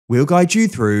We'll guide you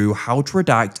through how to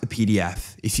redact a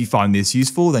PDF. If you find this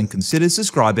useful, then consider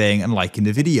subscribing and liking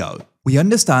the video. We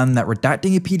understand that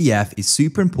redacting a PDF is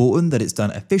super important that it's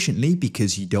done efficiently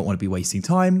because you don't want to be wasting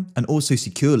time, and also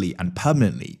securely and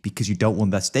permanently because you don't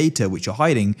want that data which you're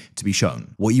hiding to be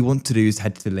shown. What you want to do is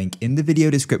head to the link in the video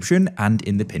description and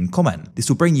in the pinned comment. This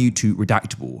will bring you to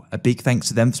Redactable. A big thanks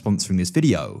to them for sponsoring this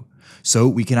video. So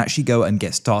we can actually go and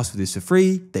get started with this for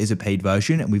free. There is a paid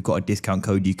version and we've got a discount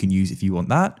code you can use if you want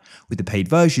that. With the paid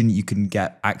version, you can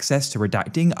get access to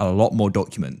redacting a lot more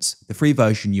documents. The free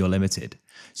version, you're limited.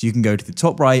 So you can go to the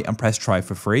top right and press try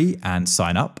for free and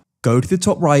sign up. Go to the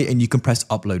top right and you can press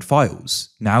upload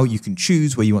files. Now you can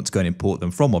choose where you want to go and import them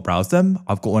from or browse them.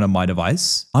 I've got one on my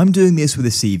device. I'm doing this with a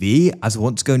CV as I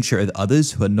want to go and share it with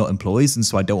others who are not employees, and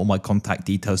so I don't want my contact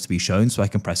details to be shown, so I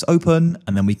can press open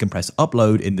and then we can press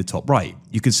upload in the top right.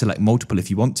 You can select multiple if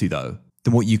you want to though.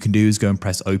 Then what you can do is go and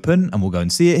press open and we'll go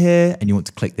and see it here, and you want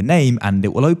to click the name and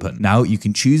it will open. Now you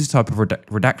can choose the type of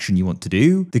redaction you want to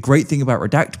do. The great thing about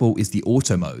Redactable is the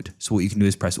auto mode. So what you can do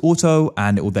is press auto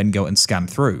and it will then go and scan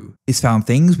through. It's found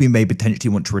things we may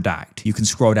potentially want to redact. You can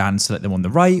scroll down and select them on the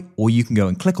right, or you can go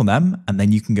and click on them and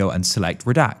then you can go and select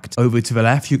redact. Over to the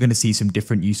left, you're going to see some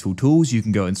different useful tools you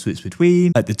can go and switch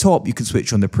between. At the top, you can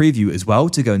switch on the preview as well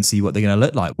to go and see what they're going to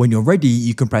look like. When you're ready,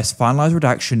 you can press finalize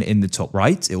redaction in the top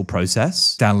right. It will process.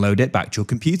 Download it back to your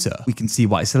computer. We can see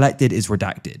what I selected is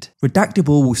redacted.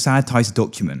 Redactable will sanitize the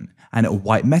document and it will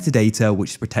wipe metadata,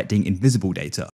 which is protecting invisible data.